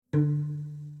Motherfuck,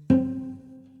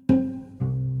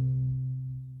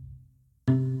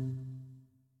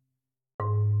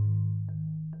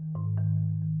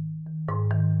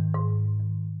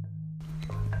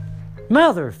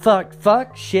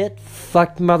 fuck, shit,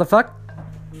 fuck, motherfuck.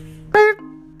 Beep,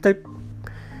 beep.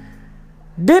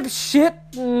 Dipshit,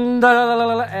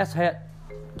 asshat,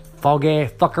 foggy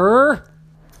fucker.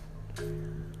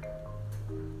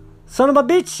 Son of a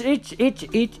bitch,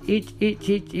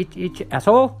 itch,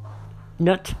 asshole.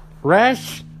 Nut,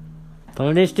 rash,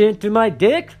 punished into my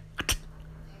dick.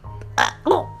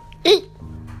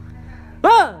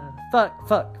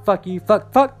 Fuck you,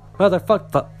 fuck.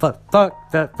 Motherfuck,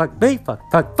 fuck me, fuck,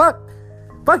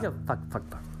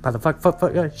 motherfuck,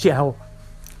 shithole.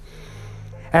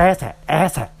 Asshat.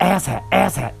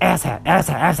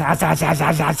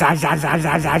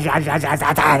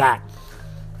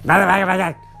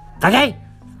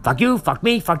 Fuck you, fuck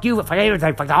me, fuck you, fuck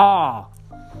everything, fuck all.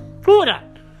 Who that?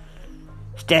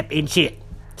 Step in shit.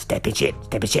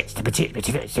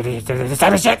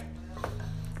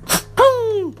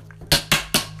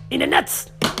 In the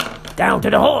nuts. Down to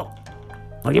the hole.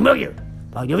 Fuck you, motherfucker.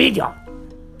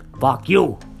 Fuck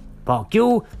you,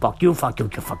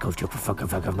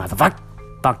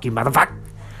 motherfucker.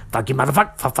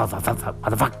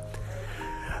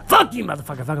 Fuck you, motherfucker. Fuck you,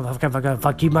 motherfucker.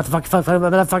 Fuck you,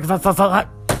 motherfucker.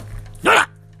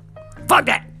 Fuck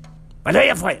that. I tell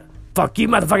you for you. Fuck you,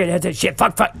 motherfucker. That's that shit.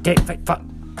 Fuck.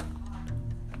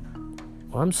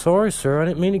 Well, I'm sorry, sir. I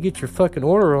didn't mean to get your fucking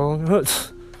order wrong.